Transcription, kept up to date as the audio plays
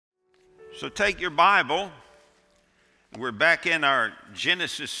So take your Bible. We're back in our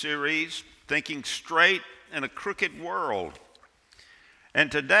Genesis series, Thinking Straight in a Crooked World.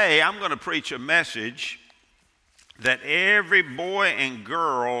 And today I'm going to preach a message that every boy and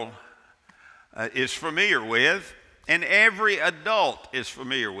girl is familiar with, and every adult is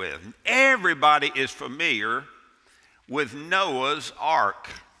familiar with. Everybody is familiar with Noah's Ark.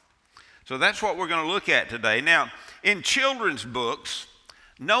 So that's what we're going to look at today. Now, in children's books,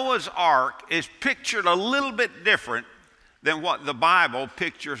 Noah's Ark is pictured a little bit different than what the Bible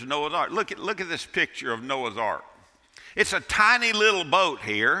pictures Noah's Ark. Look at this picture of Noah's Ark. It's a tiny little boat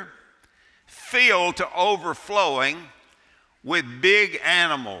here, filled to overflowing with big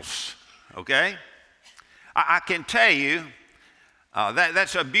animals, okay? I can tell you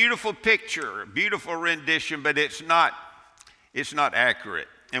that's a beautiful picture, a beautiful rendition, but it's not accurate.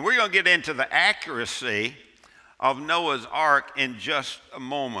 And we're going to get into the accuracy of Noah's Ark in just a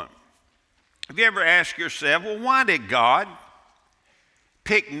moment. Have you ever asked yourself, well, why did God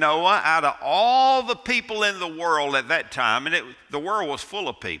pick Noah out of all the people in the world at that time? And the world was full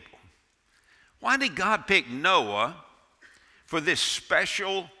of people. Why did God pick Noah for this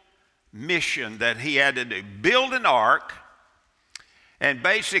special mission that he had to do? Build an ark and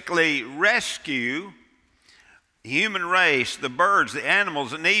basically rescue the human race, the birds, the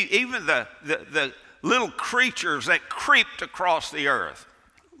animals, and even the little creatures that creeped across the earth,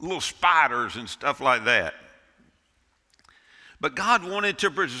 little spiders and stuff like that. But God wanted to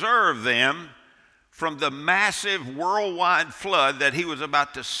preserve them from the massive worldwide flood that he was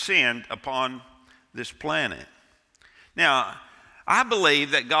about to send upon this planet. Now, I believe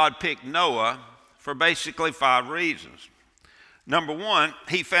that God picked Noah for basically 5 reasons. Number one,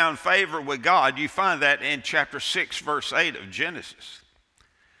 he found favor with God. You find that in chapter 6, verse 8 of Genesis.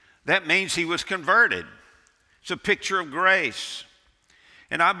 That means he was converted. It's a picture of grace.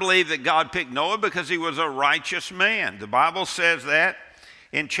 And I believe that God picked Noah because he was a righteous man. The Bible says that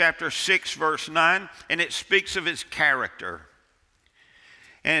in chapter 6, verse 9, and it speaks of his character.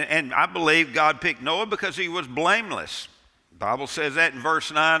 And I believe God picked Noah because he was blameless. The Bible says that in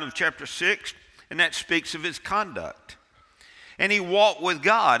verse 9 of chapter 6, and that speaks of his conduct. And he walked with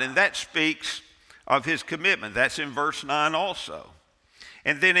God, and that speaks of his commitment. That's in verse 9 also.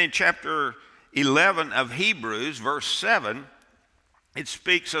 And then in chapter 11 of Hebrews, verse 7, it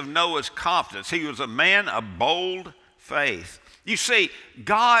speaks of Noah's confidence. He was a man of bold faith. You see,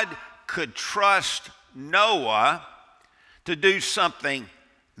 God could trust Noah to do something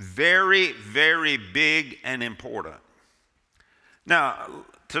very, very big and important. Now,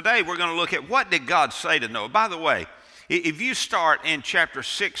 today we're going to look at what did God say to Noah. By the way, if you start in chapter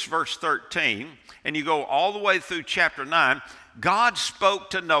 6, verse 13, and you go all the way through chapter 9, God spoke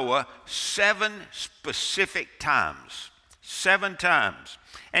to Noah 7 specific times. 7 times.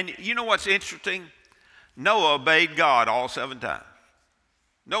 And you know what's interesting? Noah obeyed God all 7 times.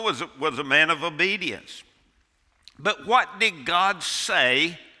 Noah was a man of obedience. But what did God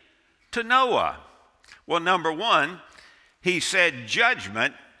say to Noah? Well, number one, he said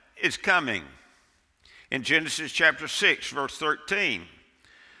judgment is coming. In Genesis chapter 6, verse 13,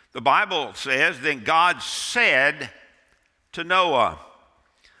 the Bible says, then God said to Noah,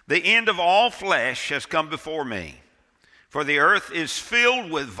 the end of all flesh has come before me, for the earth is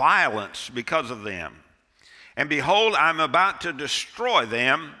filled with violence because of them. And behold, I'm about to destroy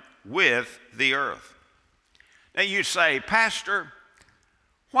them with the earth. Now you say, Pastor,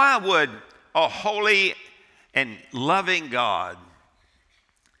 why would a holy and loving God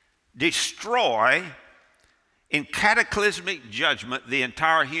destroy in cataclysmic judgment the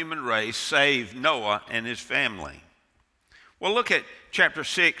entire human race, save Noah and his family? Well, look at chapter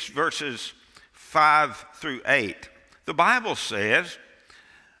 6, verses 5 through 8. The Bible says,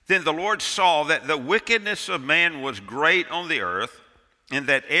 then the Lord saw that the wickedness of man was great on the earth, and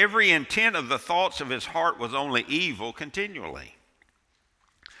that every intent of the thoughts of his heart was only evil continually.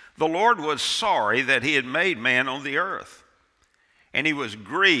 The Lord was sorry that he had made man on the earth, and he was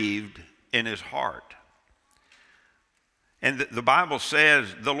grieved in his heart. And the Bible says,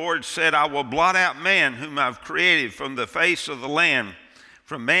 the Lord said, I will blot out man whom I've created from the face of the land,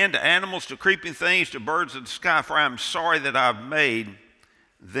 from man to animals to creeping things to birds of the sky, for I am sorry that I've made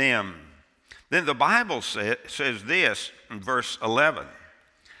them. Then the Bible says this in verse 11.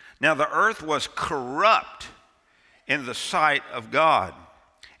 Now the earth was corrupt in the sight of God,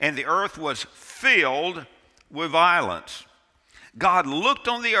 and the earth was filled with violence. God looked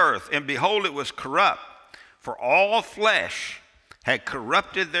on the earth, and behold, it was corrupt, for all flesh had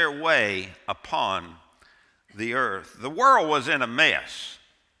corrupted their way upon the earth. The world was in a mess.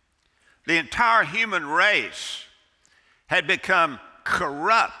 The entire human race had become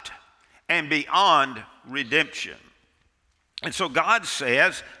corrupt and beyond redemption. And so God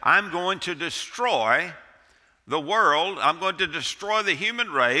says, I'm going to destroy the world. I'm going to destroy the human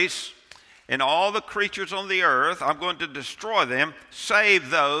race and all the creatures on the earth. I'm going to destroy them, save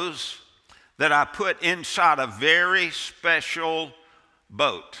those that I put inside a very special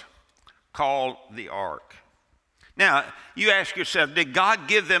boat called the ark. Now, you ask yourself, did God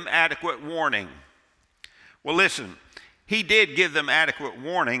give them adequate warning? Well, listen, he did give them adequate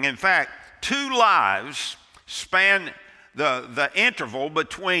warning. In fact, 2 lives span the interval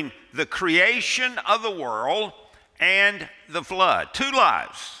between the creation of the world and the flood. 2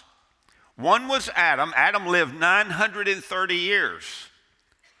 lives. One was Adam. Adam lived 930 years.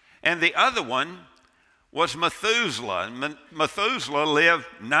 And the other one was Methuselah. Methuselah lived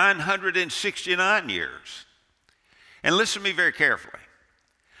 969 years. And listen to me very carefully.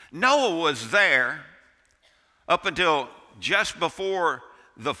 Noah was there up until just before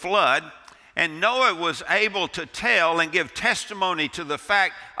the flood, and Noah was able to tell and give testimony to the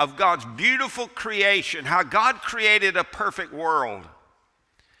fact of God's beautiful creation, how God created a perfect world,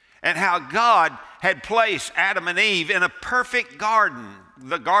 and how God had placed Adam and Eve in a perfect garden,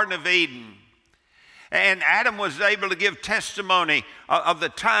 the Garden of Eden. And Adam was able to give testimony of the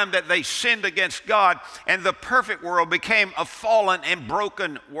time that they sinned against God, and the perfect world became a fallen and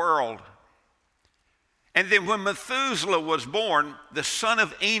broken world. And then when Methuselah was born, the son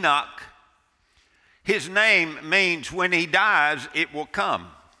of Enoch, his name means when he dies, it will come.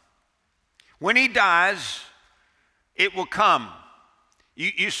 When he dies, it will come.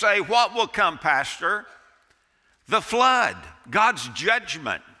 You say, what will come, Pastor? The flood, God's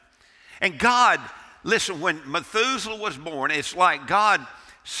judgment. And God, listen, when Methuselah was born, it's like God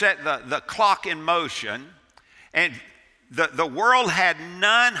set the clock in motion, and the world had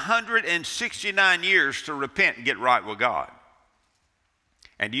 969 years to repent and get right with God.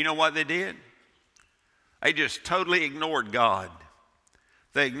 And do you know what they did? They just totally ignored God.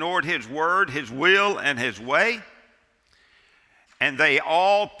 They ignored his word, his will, and his way. And they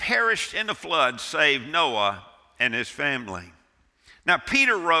all perished in the flood, save Noah and his family. Now,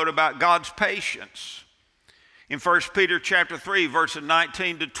 Peter wrote about God's patience in 1 Peter chapter 3, verses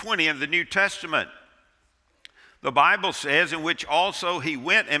 19 to 20 in the New Testament. The Bible says, in which also he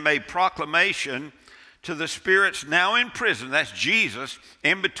went and made proclamation to the spirits now in prison, that's Jesus,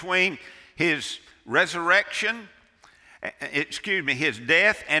 in between his resurrection, his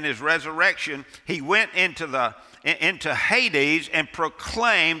death and his resurrection. He went into Hades and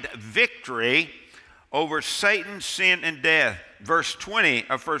proclaimed victory over Satan, sin, and death. Verse 20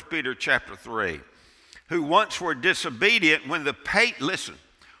 of 1 Peter chapter 3. Who once were disobedient when the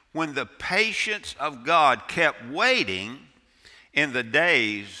patience of God kept waiting in the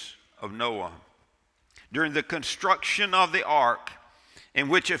days of Noah, during the construction of the ark, in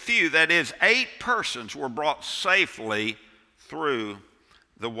which a few, that is 8 persons, were brought safely through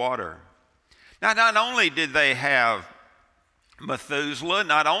the water. Now, not only did they have Methuselah,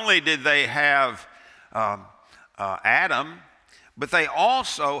 not only did they have Adam, but they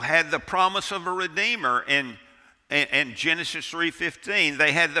also had the promise of a Redeemer in Genesis 3:15.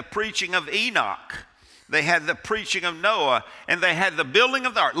 They had the preaching of Enoch. They had the preaching of Noah, and they had the building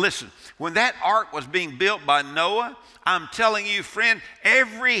of the ark. Listen, when that ark was being built by Noah, I'm telling you, friend,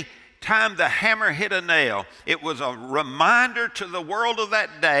 every time the hammer hit a nail, it was a reminder to the world of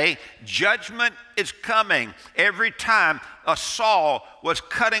that day, judgment is coming. Every time a saw was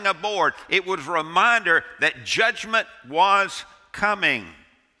cutting a board, it was a reminder that judgment was coming.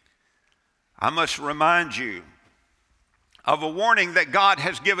 I must remind you of a warning that God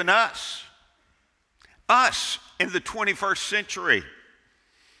has given us in the 21st century.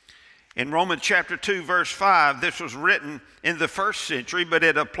 In Romans chapter 2, verse 5, this was written in the first century, but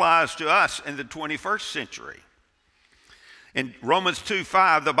it applies to us in the 21st century. In Romans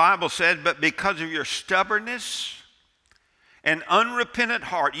 2:5, the Bible says, but because of your stubbornness and unrepentant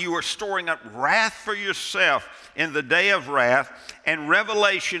heart, you are storing up wrath for yourself in the day of wrath and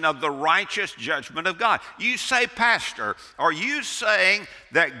revelation of the righteous judgment of God. You say, Pastor, are you saying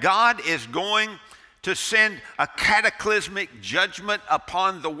that God is going to send a cataclysmic judgment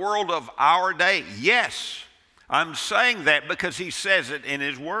upon the world of our day? Yes, I'm saying that because he says it in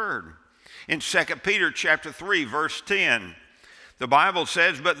his word. In 2 Peter chapter 3, verse 10, the Bible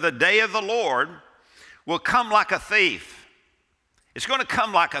says, but the day of the Lord will come like a thief. It's going to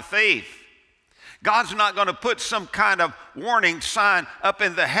come like a thief. God's not going to put some kind of warning sign up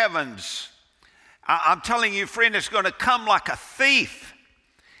in the heavens. I'm telling you, friend, it's going to come like a thief,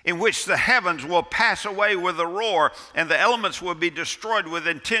 in which the heavens will pass away with a roar, and the elements will be destroyed with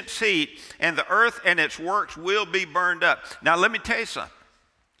intense heat, and the earth and its works will be burned up. Now, let me tell you something.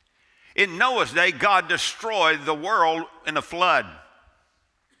 In Noah's day, God destroyed the world in a flood.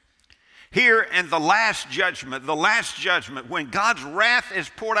 Here in the last judgment, when God's wrath is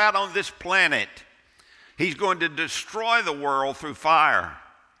poured out on this planet, he's going to destroy the world through fire,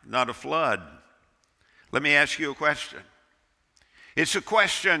 not a flood. Let me ask you a question. It's a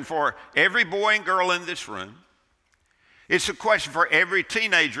question for every boy and girl in this room. It's a question for every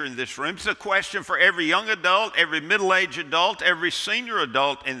teenager in this room. It's a question for every young adult, every middle-aged adult, every senior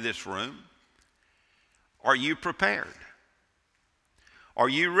adult in this room. Are you prepared? Are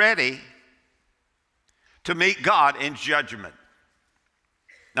you ready to meet God in judgment?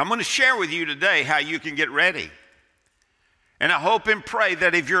 Now, I'm going to share with you today how you can get ready. And I hope and pray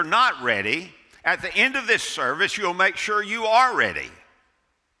that if you're not ready, at the end of this service, you'll make sure you are ready.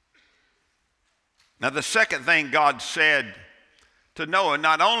 Now, the second thing God said to Noah,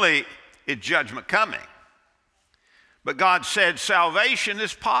 not only is judgment coming, but God said salvation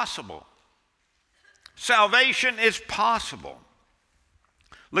is possible. Salvation is possible.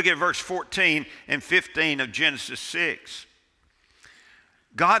 Look at verse 14 and 15 of Genesis 6.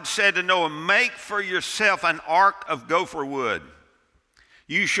 God said to Noah, make for yourself an ark of gopher wood.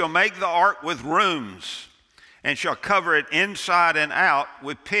 You shall make the ark with rooms and shall cover it inside and out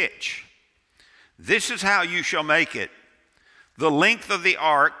with pitch. This is how you shall make it. The length of the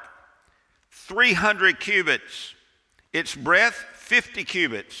ark, 300 cubits, its breadth, 50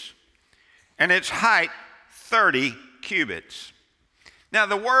 cubits, and its height, 30 cubits. Now,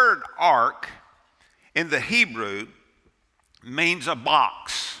 the word ark in the Hebrew means a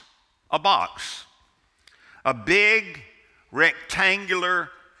box, a big rectangular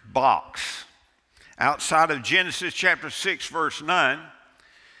box. Outside of Genesis chapter 6, verse 9,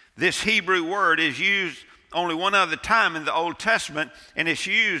 this Hebrew word is used only one other time in the Old Testament, and it's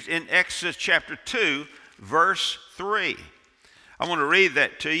used in Exodus chapter 2, verse 3. I want to read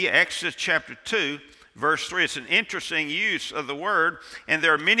that to you. Exodus chapter 2, verse 3. It's an interesting use of the word, and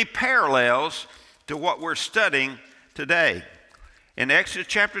there are many parallels to what we're studying today. In Exodus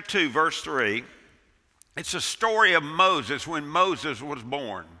chapter 2, verse 3, it's a story of Moses when Moses was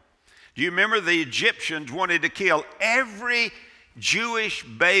born. Do you remember the Egyptians wanted to kill every Jewish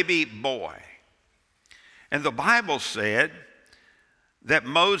baby boy? And the Bible said that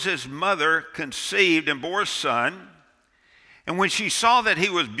Moses' mother conceived and bore a son, and when she saw that he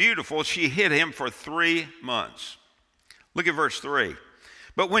was beautiful, she hid him for 3 months. Look at verse 3.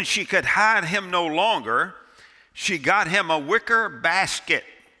 But when she could hide him no longer, she got him a wicker basket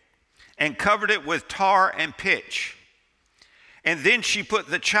and covered it with tar and pitch. And then she put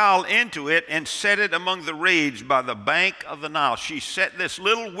the child into it and set it among the reeds by the bank of the Nile. She set this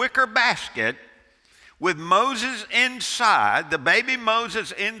little wicker basket with Moses inside, the baby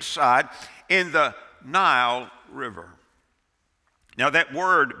Moses inside, in the Nile River. Now, that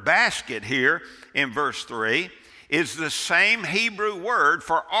word basket here in verse 3 is the same Hebrew word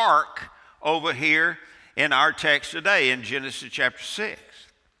for ark over here in our text today in Genesis chapter 6.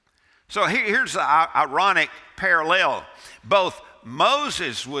 So here's the ironic parallel. Both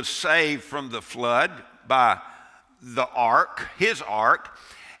Moses was saved from the flood by the ark, his ark,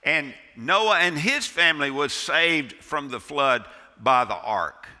 and Noah and his family was saved from the flood by the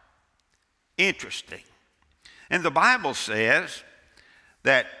ark. Interesting. And the Bible says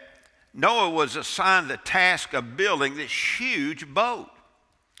that Noah was assigned the task of building this huge boat.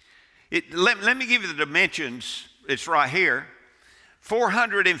 Let me give you the dimensions. It's right here.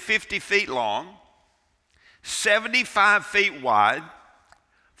 450 feet long, 75 feet wide,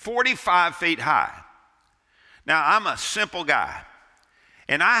 45 feet high. Now, I'm a simple guy,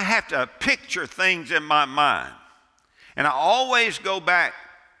 and I have to picture things in my mind. And I always go back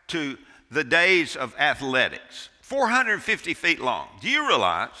to the days of athletics. 450 feet long. Do you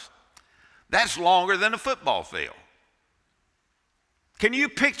realize that's longer than a football field? Can you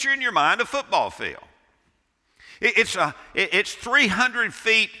picture in your mind a football field? It's 300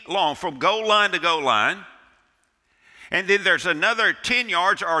 feet long from goal line to goal line. And then there's another 10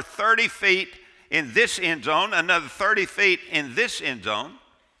 yards or 30 feet in this end zone, another 30 feet in this end zone.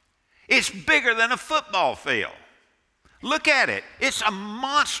 It's bigger than a football field. Look at it. It's a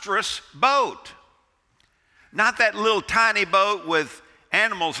monstrous boat. Not that little tiny boat with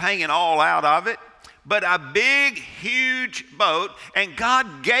animals hanging all out of it, but a big, huge boat. And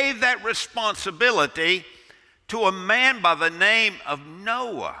God gave that responsibility to a man by the name of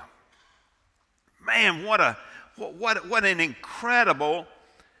Noah. Man, what an incredible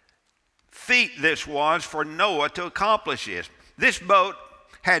feat this was for Noah to accomplish this. This boat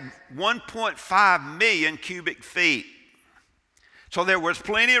had 1.5 million cubic feet. So there was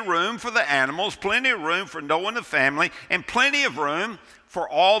plenty of room for the animals, plenty of room for Noah and the family, and plenty of room for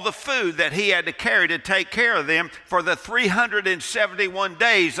all the food that he had to carry to take care of them for the 371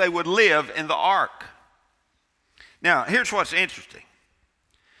 days they would live in the ark. Now, here's what's interesting.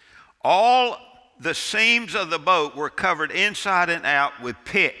 All the seams of the boat were covered inside and out with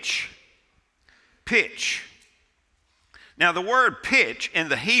pitch. Pitch. Now, the word pitch in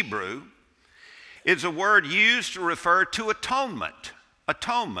the Hebrew is a word used to refer to atonement,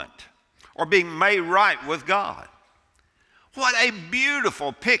 or being made right with God. What a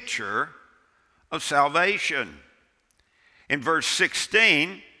beautiful picture of salvation. In verse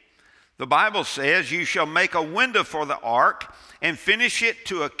 16, the Bible says, you shall make a window for the ark and finish it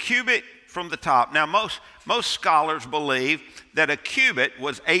to a cubit from the top. Now, most scholars believe that a cubit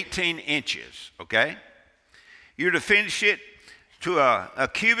was 18 inches, okay? You're to finish it to a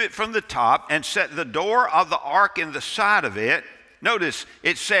cubit from the top and set the door of the ark in the side of it. Notice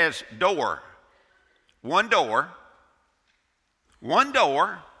it says door. One door,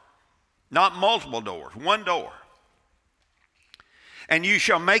 not multiple doors, one door. And you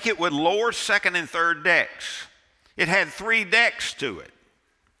shall make it with lower, second, and third decks. It had 3 decks to it.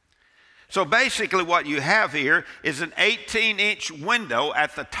 So basically what you have here is an 18-inch window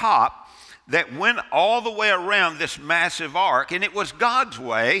at the top that went all the way around this massive ark, and it was God's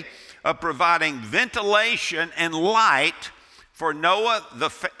way of providing ventilation and light for Noah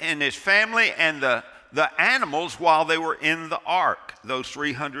and his family and the animals while they were in the ark, those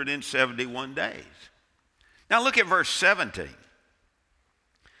 371 days. Now look at verse 17.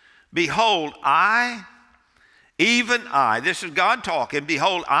 Behold, even I, this is God talking,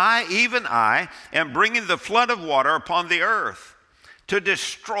 behold, even I, am bringing the flood of water upon the earth to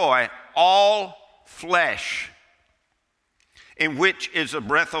destroy all flesh, in which is the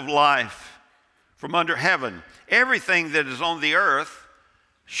breath of life from under heaven. Everything that is on the earth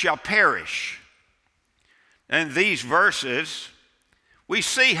shall perish. In these verses, we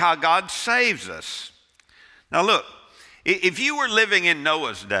see how God saves us. Now look, if you were living in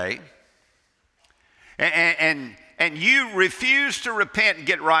Noah's day and you refused to repent and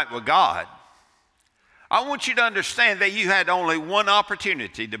get right with God, I want you to understand that you had only one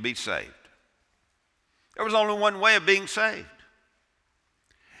opportunity to be saved. There was only one way of being saved.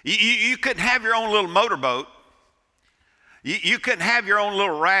 You couldn't have your own little motorboat. You couldn't have your own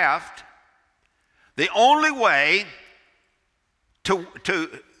little raft. The only way to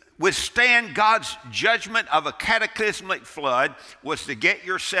withstand God's judgment of a cataclysmic flood was to get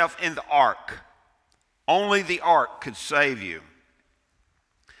yourself in the ark. Only the ark could save you.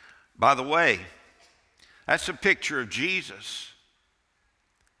 By the way, that's a picture of Jesus.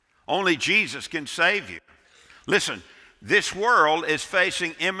 Only Jesus can save you. Listen, this world is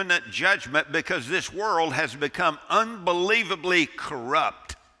facing imminent judgment because this world has become unbelievably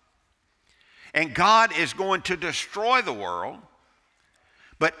corrupt. And God is going to destroy the world,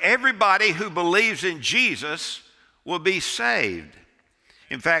 but everybody who believes in Jesus will be saved.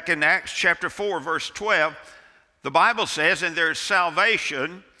 In fact, in Acts chapter 4, verse 12, the Bible says, and there is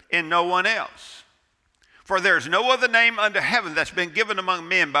salvation in no one else. For there is no other name under heaven that's been given among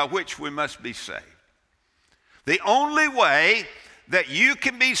men by which we must be saved. The only way that you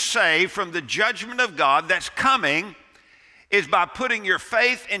can be saved from the judgment of God that's coming is by putting your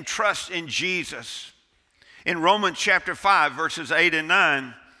faith and trust in Jesus. In Romans chapter 5, verses 8 and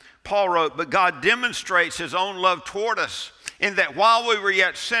 9, Paul wrote, but God demonstrates his own love toward us in that while we were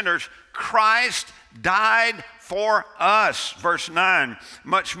yet sinners, Christ died for us. Verse 9,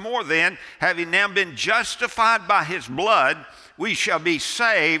 much more then, having now been justified by his blood, we shall be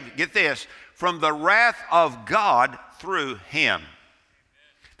saved, get this, from the wrath of God through him.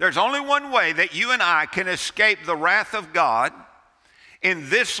 There's only one way that you and I can escape the wrath of God in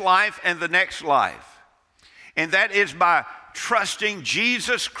this life and the next life, and that is by trusting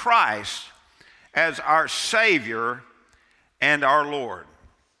Jesus Christ as our Savior and our Lord.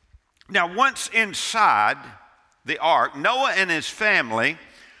 Now, once inside the ark, Noah and his family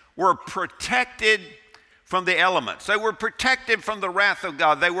were protected from the elements. They were protected from the wrath of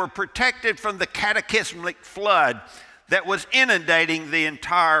God. They were protected from the cataclysmic flood that was inundating the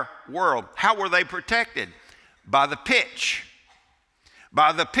entire world. How were they protected? By the pitch.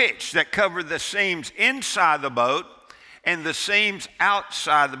 By the pitch that covered the seams inside the boat and the seams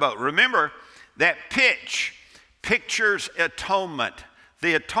outside the boat. Remember that pitch pictures atonement.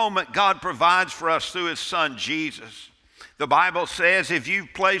 The atonement God provides for us through his son Jesus. The Bible says if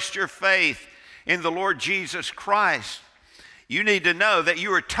you've placed your faith in the Lord Jesus Christ, you need to know that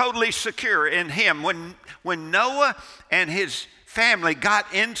you are totally secure in him. When Noah and his family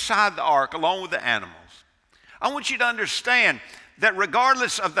got inside the ark along with the animals, I want you to understand that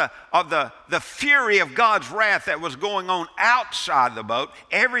regardless of the fury of God's wrath that was going on outside the boat,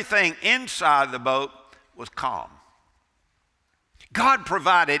 everything inside the boat was calm. God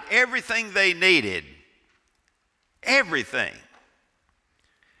provided everything they needed. Everything.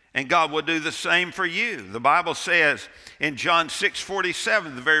 And God will do the same for you. The Bible says in John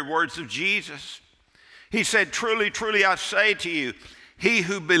 6:47, the very words of Jesus, he said, "Truly, truly, I say to you, he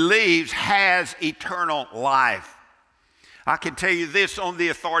who believes has eternal life." I can tell you this on the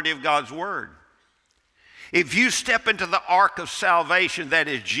authority of God's word. If you step into the ark of salvation, that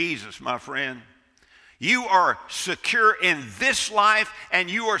is Jesus, my friend, you are secure in this life and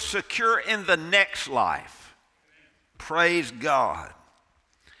you are secure in the next life. Praise God.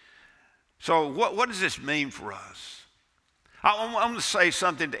 So what does this mean for us? I'm going to say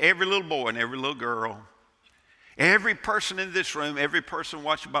something to every little boy and every little girl, every person in this room, every person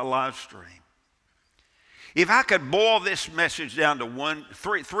watching by live stream. If I could boil this message down to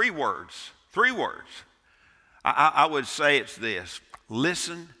three words, I would say it's this: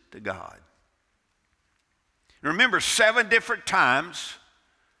 listen to God. Remember, 7 different times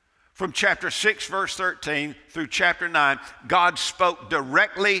from chapter 6, verse 13 through chapter 9, God spoke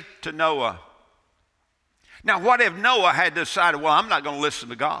directly to Noah. Now, what if Noah had decided, well, I'm not going to listen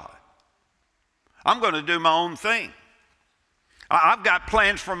to God. I'm going to do my own thing. I've got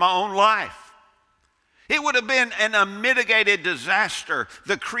plans for my own life. It would have been an unmitigated disaster.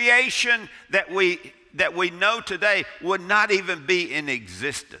 The creation that we know today would not even be in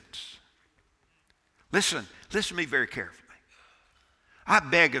existence. Listen to me very carefully. I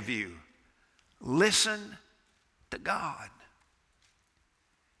beg of you, listen to God.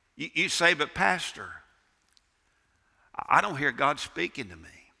 You say, but Pastor, I don't hear God speaking to me.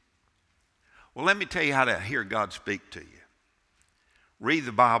 Well, let me tell you how to hear God speak to you. Read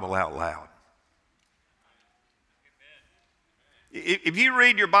the Bible out loud. If you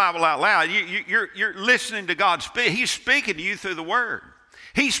read your Bible out loud, you're listening to God speak. He's speaking to you through the Word.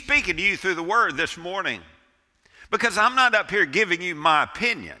 He's speaking to you through the Word this morning. Because I'm not up here giving you my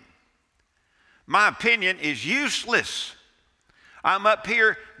opinion. My opinion is useless. I'm up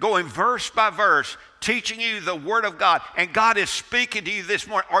here going verse by verse, teaching you the Word of God. And God is speaking to you this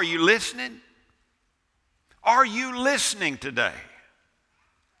morning. Are you listening? Are you listening today?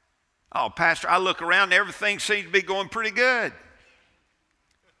 Oh, Pastor, I look around and everything seems to be going pretty good.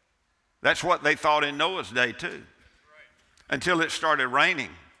 That's what they thought in Noah's day too. Until it started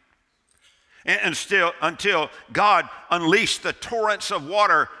raining. And until God unleashed the torrents of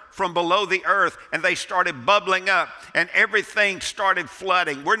water from below the earth and they started bubbling up and everything started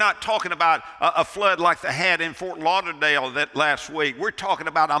flooding. We're not talking about a flood like they had in Fort Lauderdale that last week. We're talking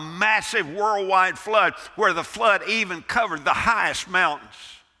about a massive worldwide flood where the flood even covered the highest mountains.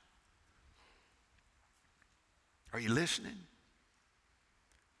 Are you listening?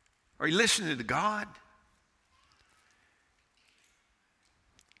 Are you listening to God?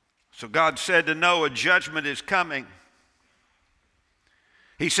 So God said to Noah, judgment is coming.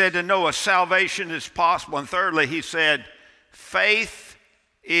 He said to Noah, salvation is possible. And thirdly, he said, faith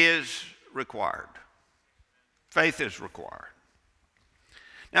is required. Faith is required.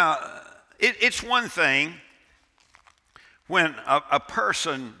 Now, it's one thing when a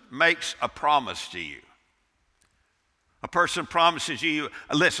person makes a promise to you. A person promises you,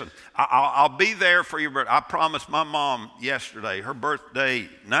 listen, I'll be there for your birthday. I promised my mom yesterday, her birthday,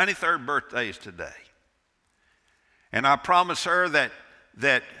 93rd birthday is today. And I promised her that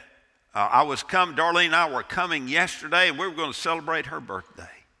Darlene and I were coming yesterday and we were going to celebrate her birthday.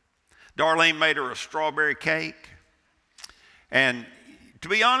 Darlene made her a strawberry cake. And to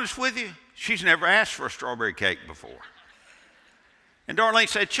be honest with you, she's never asked for a strawberry cake before. And Darlene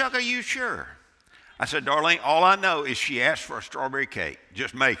said, Chuck, are you sure? I said, Darlene, all I know is she asked for a strawberry cake.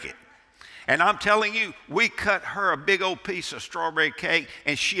 Just make it. And I'm telling you, we cut her a big old piece of strawberry cake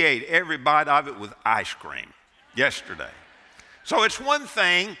and she ate every bite of it with ice cream yesterday. So it's one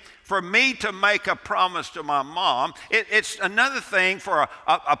thing for me to make a promise to my mom. It's another thing for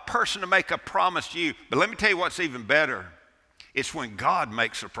a person to make a promise to you. But let me tell you what's even better. It's when God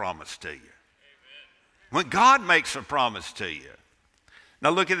makes a promise to you. Amen. When God makes a promise to you. Now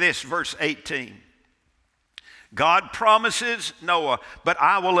look at this, verse 18. God promises Noah, but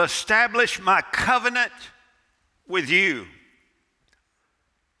I will establish my covenant with you.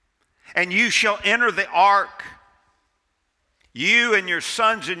 And you shall enter the ark, you and your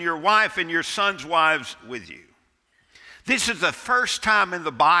sons and your wife and your sons' wives with you. This is the first time in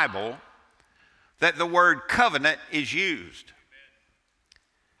the Bible that the word covenant is used.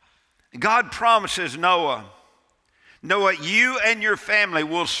 God promises Noah, you and your family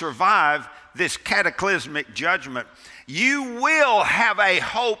will survive this cataclysmic judgment, you will have a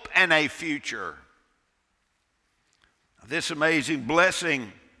hope and a future. This amazing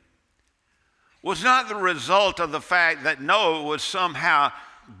blessing was not the result of the fact that Noah was somehow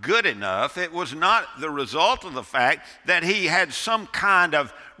good enough. It was not the result of the fact that he had some kind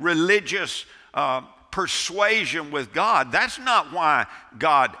of religious persuasion with God. That's not why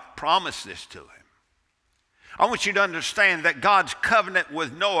God promised this to him. I want you to understand that God's covenant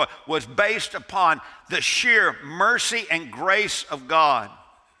with Noah was based upon the sheer mercy and grace of God.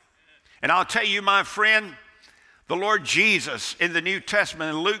 And I'll tell you, my friend, the Lord Jesus in the New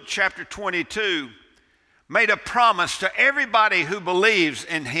Testament, in Luke chapter 22, made a promise to everybody who believes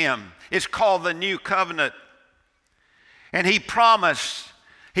in him. It's called the New Covenant. And he promised,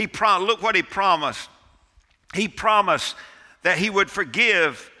 look what he promised. He promised that he would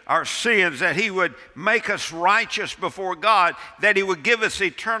forgive our sins, that he would make us righteous before God, that he would give us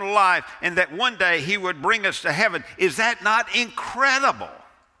eternal life, and that one day he would bring us to heaven. Is that not incredible?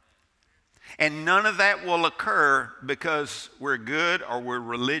 And none of that will occur because we're good or we're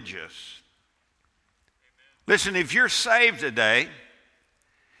religious. Listen, if you're saved today,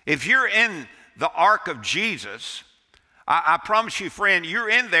 if you're in the ark of Jesus, I promise you, friend, you're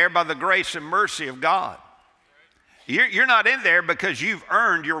in there by the grace and mercy of God. You're not in there because you've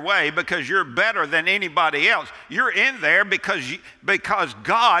earned your way, because you're better than anybody else. You're in there because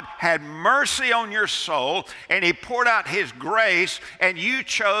God had mercy on your soul and he poured out his grace, and you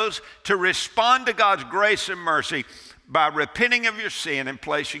chose to respond to God's grace and mercy by repenting of your sin and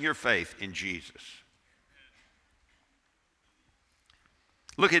placing your faith in Jesus.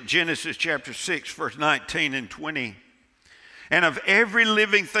 Look at Genesis chapter 6, verse 19 and 20. And of every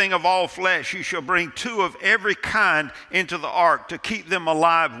living thing of all flesh, you shall bring 2 of every kind into the ark to keep them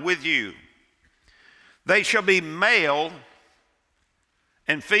alive with you. They shall be male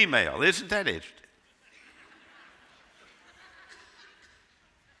and female. Isn't that interesting?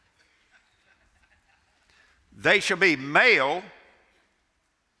 They shall be male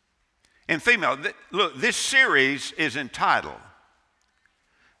and female. Look, this series is entitled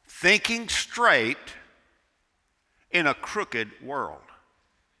Thinking Straight in a Crooked World.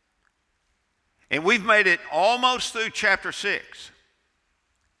 And we've made it almost through chapter 6.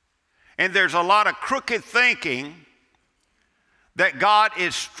 And there's a lot of crooked thinking that God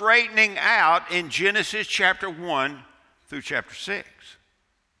is straightening out in Genesis chapter 1 through chapter 6.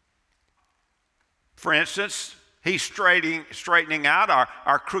 For instance, he's straightening out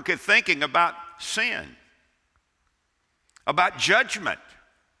our crooked thinking about sin, about judgment,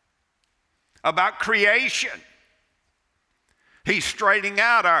 about creation. He's straightening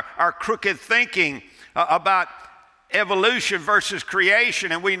out our crooked thinking about evolution versus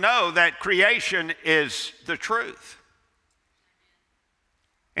creation, and we know that creation is the truth.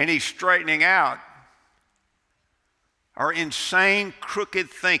 And he's straightening out our insane, crooked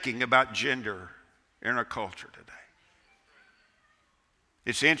thinking about gender in our culture today.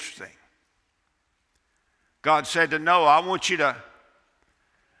 It's interesting. God said to Noah, I want you to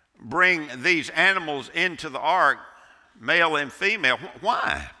bring these animals into the ark, male and female.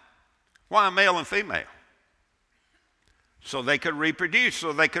 Why? Why male and female? So they could reproduce,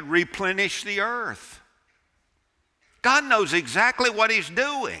 so they could replenish the earth. God knows exactly what he's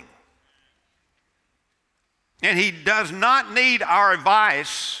doing. And he does not need our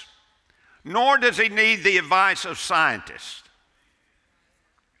advice, nor does he need the advice of scientists.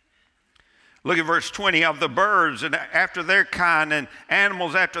 Look at verse 20. Of the birds and after their kind, and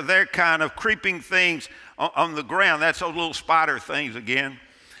animals after their kind, of creeping things on the ground. That's those little spider things again.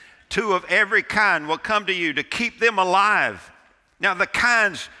 2 of every kind will come to you to keep them alive. Now the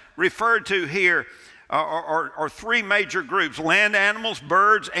kinds referred to here are 3 major groups: land animals,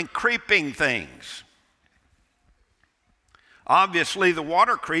 birds, and creeping things. Obviously, the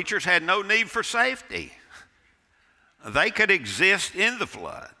water creatures had no need for safety. They could exist in the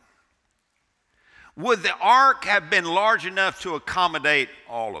flood. Would the ark have been large enough to accommodate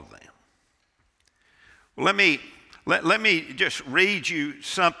all of them? Well, let me just read you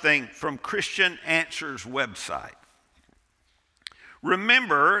something from Christian Answers website.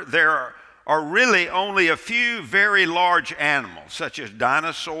 Remember, there are really only a few very large animals, such as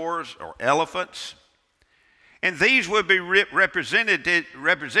dinosaurs or elephants, and these would be represented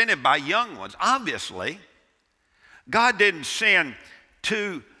by young ones. Obviously, God didn't send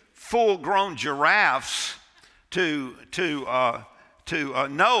 2 full-grown giraffes to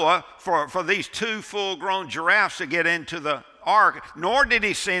Noah for these 2 full-grown giraffes to get into the ark, nor did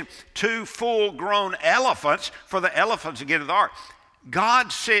he send 2 full-grown elephants for the elephants to get into the ark.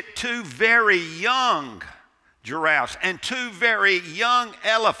 God sent 2 very young giraffes, and 2 very young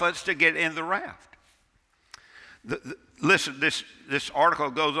elephants to get in the raft. Listen, this article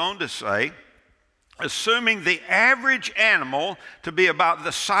goes on to say, assuming the average animal to be about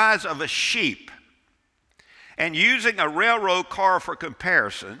the size of a sheep, and using a railroad car for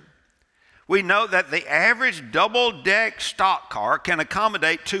comparison, we know that the average double-deck stock car can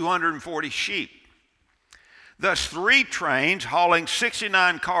accommodate 240 sheep. Thus, 3 trains hauling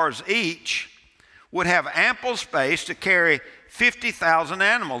 69 cars each would have ample space to carry 50,000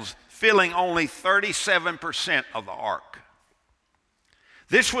 animals, filling only 37% of the ark.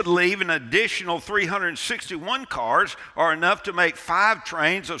 This would leave an additional 361 cars, or enough to make 5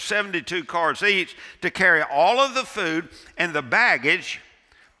 trains of 72 cars each, to carry all of the food and the baggage,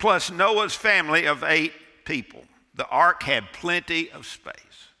 plus Noah's family of 8 people. The ark had plenty of space.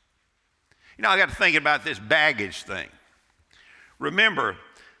 You know, I got to think about this baggage thing. Remember,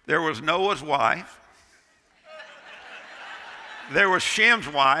 there was Noah's wife, there was Shem's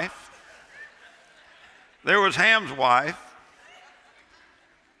wife, there was Ham's wife,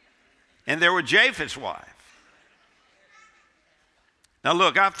 and there was Japheth's wife. Now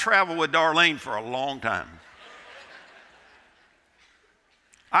look, I've traveled with Darlene for a long time.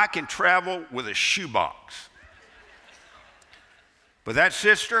 I can travel with a shoebox. But that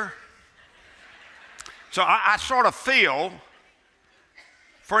sister, so I sort of feel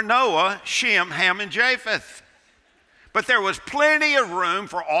for Noah, Shem, Ham, and Japheth. But there was plenty of room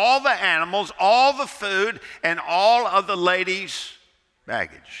for all the animals, all the food, and all of the ladies'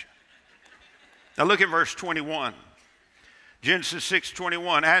 baggage. Now look at verse 21. Genesis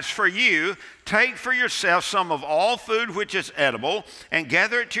 6:21. As for you, take for yourself some of all food which is edible, and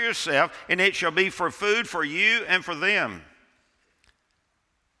gather it to yourself, and it shall be for food for you and for them.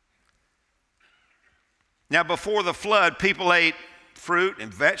 Now before the flood, people ate fruit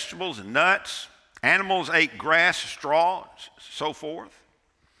and vegetables and nuts. Animals ate grass, straw, so forth.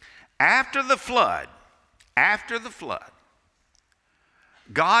 After the flood,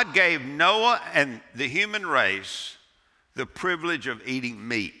 God gave Noah and the human race the privilege of eating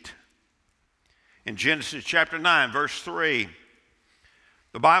meat. In Genesis chapter 9, verse 3,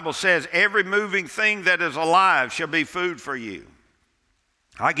 the Bible says, every moving thing that is alive shall be food for you.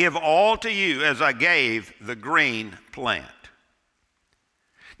 I give all to you as I gave the green plant.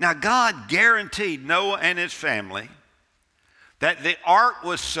 Now God guaranteed Noah and his family that the ark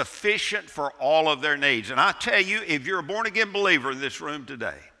was sufficient for all of their needs. And I tell you, if you're a born-again believer in this room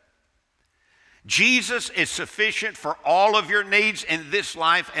today, Jesus is sufficient for all of your needs in this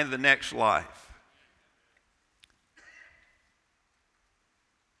life and the next life.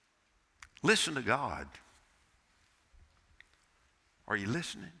 Listen to God. Are you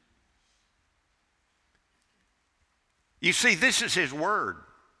listening? You see, this is His Word.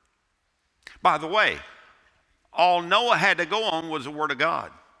 By the way, all Noah had to go on was the Word of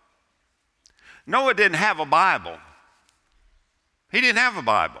God. Noah didn't have a Bible. He didn't have a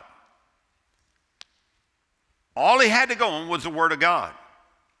Bible. All he had to go on was the Word of God.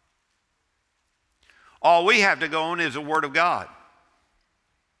 All we have to go on is the Word of God.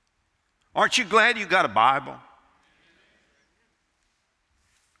 Aren't you glad you got a Bible?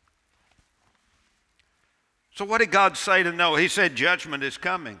 So what did God say to Noah? He said judgment is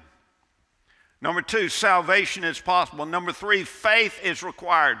coming. Number 2, salvation is possible. Number 3, faith is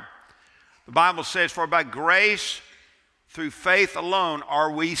required. The Bible says, for by grace through faith alone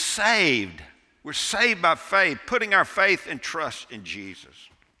are we saved. We're saved by faith, putting our faith and trust in Jesus.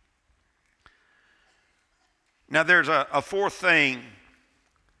 Now there's a 4th thing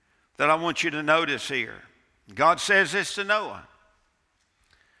that I want you to notice here. God says this to Noah.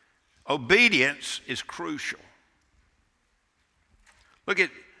 Obedience is crucial. Look at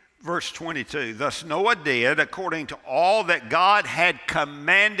verse 22. Thus Noah did according to all that God had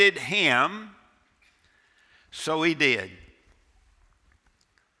commanded him, so he did.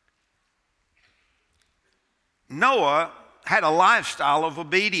 Noah had a lifestyle of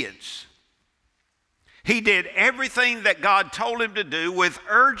obedience. He did everything that God told him to do with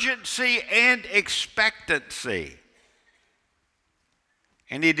urgency and expectancy.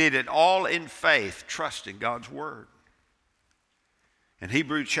 And he did it all in faith, trusting God's word. In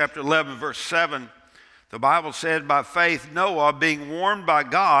Hebrews chapter 11, verse 7, the Bible says, by faith Noah, being warned by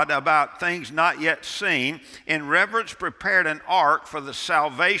God about things not yet seen, in reverence prepared an ark for the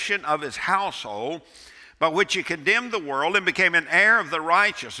salvation of his household, by which he condemned the world and became an heir of the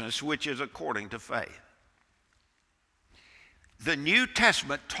righteousness which is according to faith. The New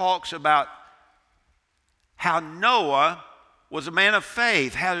Testament talks about how Noah was a man of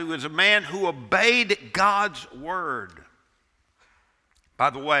faith, how he was a man who obeyed God's word. By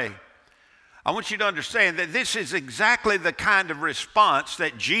the way, I want you to understand that this is exactly the kind of response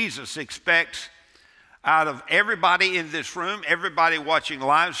that Jesus expects out of everybody in this room, everybody watching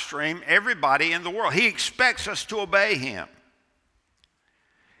live stream, everybody in the world. He expects us to obey him.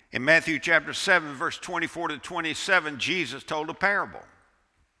 In Matthew chapter 7, verse 24 to 27, Jesus told a parable.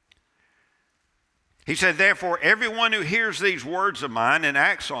 He said, therefore, everyone who hears these words of mine and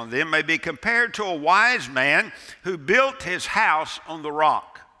acts on them may be compared to a wise man who built his house on the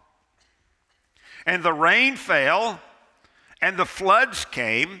rock. And the rain fell, and the floods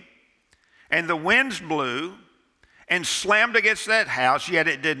came, and the winds blew and slammed against that house, yet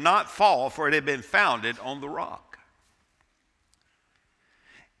it did not fall, for it had been founded on the rock.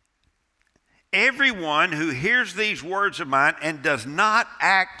 Everyone who hears these words of mine and does not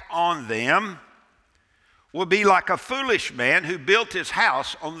act on them will be like a foolish man who built his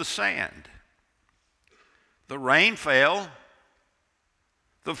house on the sand. The rain fell,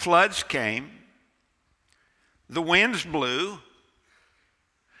 the floods came, the winds blew,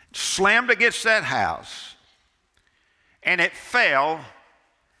 slammed against that house, and it fell,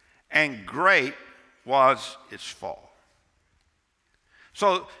 and great was its fall.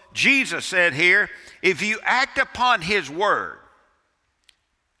 So Jesus said here, if you act upon his word,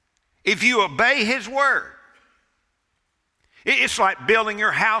 if you obey his word, it's like building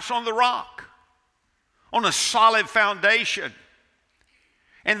your house on the rock, on a solid foundation.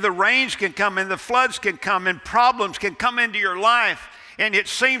 And the rains can come, and the floods can come, and problems can come into your life, and it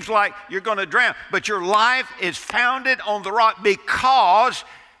seems like you're going to drown. But your life is founded on the rock because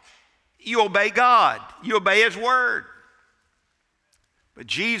you obey God. You obey his word. But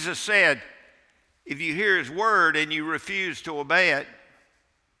Jesus said, if you hear his word and you refuse to obey it,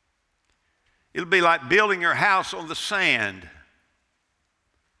 it'll be like building your house on the sand.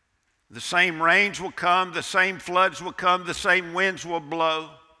 The same rains will come, the same floods will come, the same winds will blow.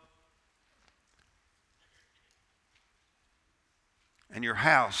 And your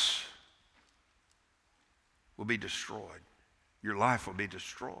house will be destroyed. Your life will be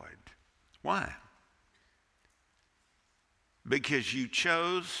destroyed. Why? Because you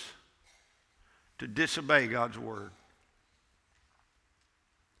chose to disobey God's word.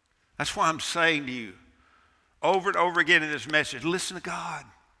 That's why I'm saying to you over and over again in this message, listen to God.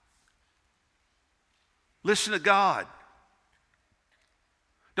 Listen to God.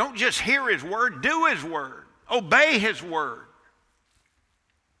 Don't just hear his word, do his word. Obey his word.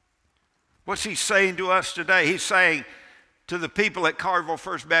 What's he saying to us today? He's saying to the people at Collierville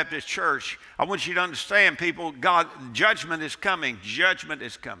First Baptist Church, I want you to understand, people, God, judgment is coming. Judgment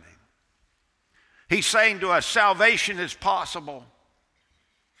is coming. He's saying to us, salvation is possible.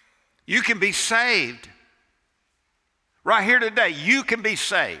 You can be saved. Right here today, you can be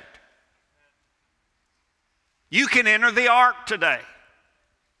saved. You can enter the ark today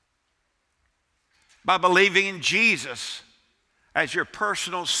by believing in Jesus as your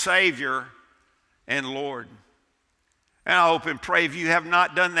personal Savior and Lord. And I hope and pray if you have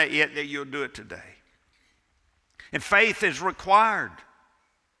not done that yet, that you'll do it today. And faith is required.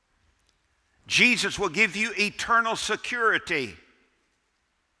 Jesus will give you eternal security.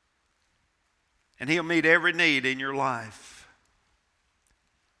 And he'll meet every need in your life.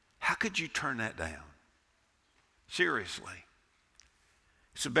 How could you turn that down? Seriously.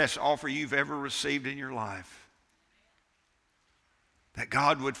 It's the best offer you've ever received in your life. That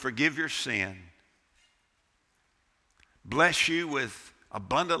God would forgive your sin, bless you with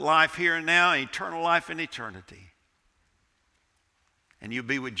abundant life here and now, eternal life in eternity. And you'll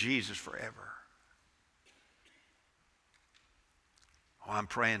be with Jesus forever. Oh, I'm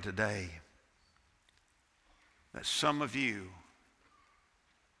praying today that some of you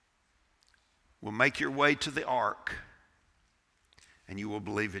will make your way to the ark and you will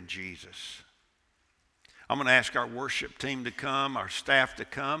believe in Jesus. I'm going to ask our worship team to come, our staff to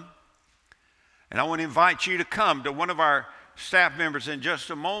come. And I want to invite you to come to one of our staff members in just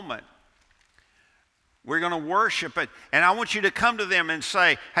a moment. We're going to worship it. And I want you to come to them and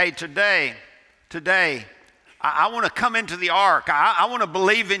say, hey, today, I want to come into the ark. I want to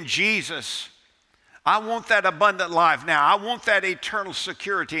believe in Jesus. I want that abundant life now. I want that eternal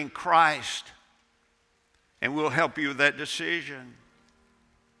security in Christ. And we'll help you with that decision.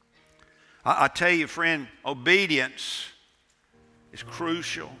 I tell you, friend, obedience is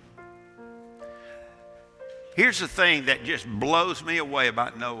crucial. Here's the thing that just blows me away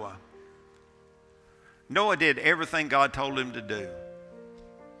about Noah. Noah did everything God told him to do.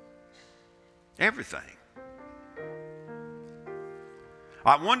 Everything.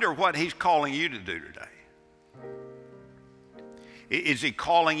 I wonder what he's calling you to do today. Is he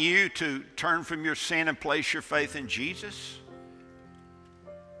calling you to turn from your sin and place your faith in Jesus?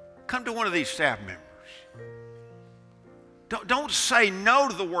 come to one of these staff members. Don't say no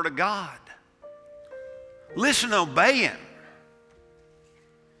to the Word of God. Listen and obey Him.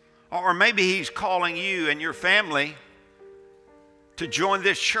 Or maybe He's calling you and your family to join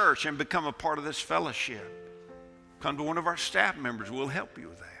this church and become a part of this fellowship. Come to one of our staff members. We'll help you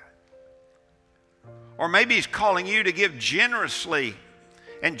with that. Or maybe He's calling you to give generously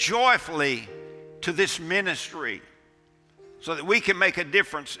and joyfully to this ministry so that we can make a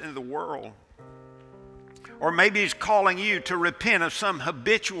difference in the world. Or maybe He's calling you to repent of some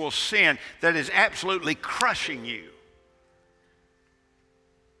habitual sin that is absolutely crushing you.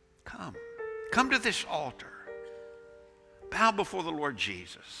 Come to this altar. Bow before the Lord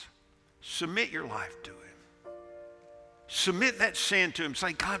Jesus. Submit your life to Him. Submit that sin to Him.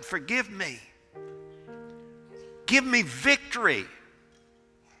 Say, God, forgive me. Give me victory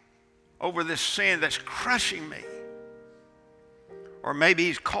over this sin that's crushing me. Or maybe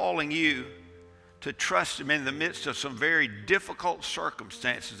He's calling you to trust Him in the midst of some very difficult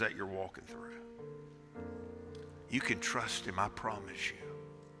circumstances that you're walking through. You can trust Him, I promise you.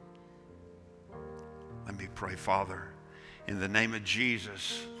 Let me pray. Father, in the name of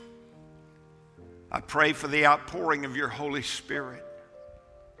Jesus, I pray for the outpouring of your Holy Spirit.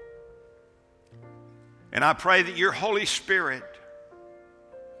 And I pray that your Holy Spirit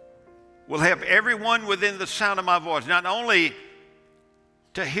will help everyone within the sound of my voice, not only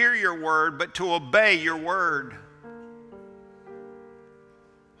to hear your word, but to obey your word.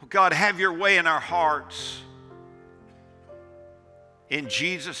 Oh God, have your way in our hearts. In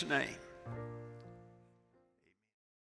Jesus' name.